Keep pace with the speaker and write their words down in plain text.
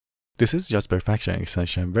This is Just Perfection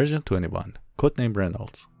Extension version 21, Codename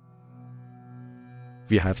Reynolds.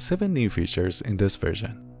 We have 7 new features in this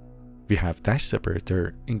version. We have dash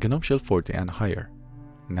separator in GNOME Shell 40 and higher.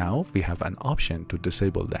 Now we have an option to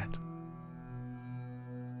disable that.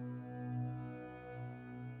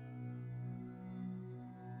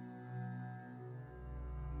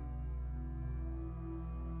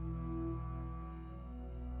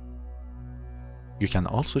 You can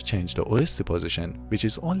also change the OST position, which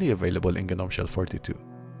is only available in GNOME Shell 42.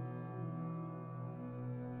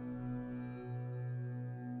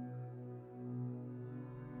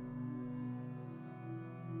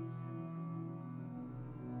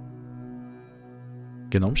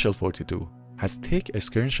 GNOME Shell 42 has Take a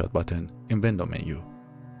Screenshot button in Window menu.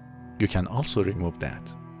 You can also remove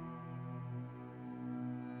that.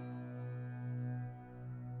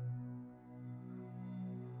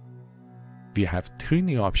 We have 3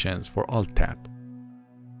 new options for Alt Tab.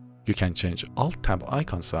 You can change Alt Tab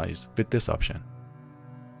icon size with this option.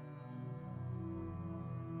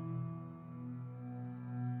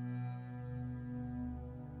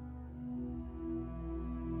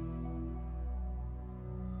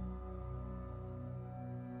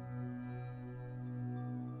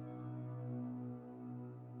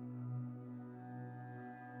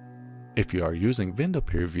 If you are using Window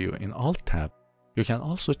Preview in Alt Tab, you can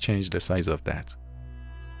also change the size of that.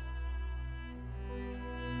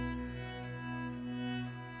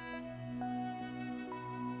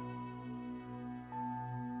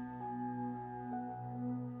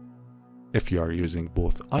 If you are using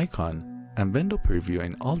both Icon and Window Preview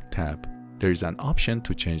in Alt Tab, there is an option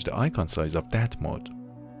to change the icon size of that mode.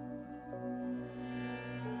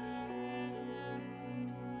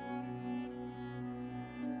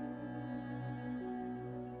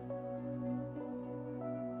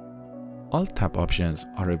 Alt Tab options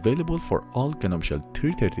are available for all GNOME Shell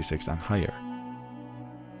 336 and higher.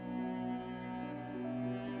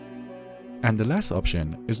 And the last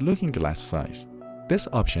option is Looking Glass size. This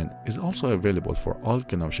option is also available for all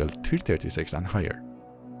GNOME Shell 336 and higher.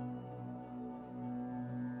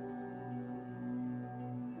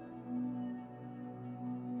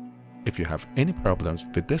 If you have any problems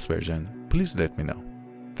with this version, please let me know.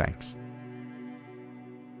 Thanks.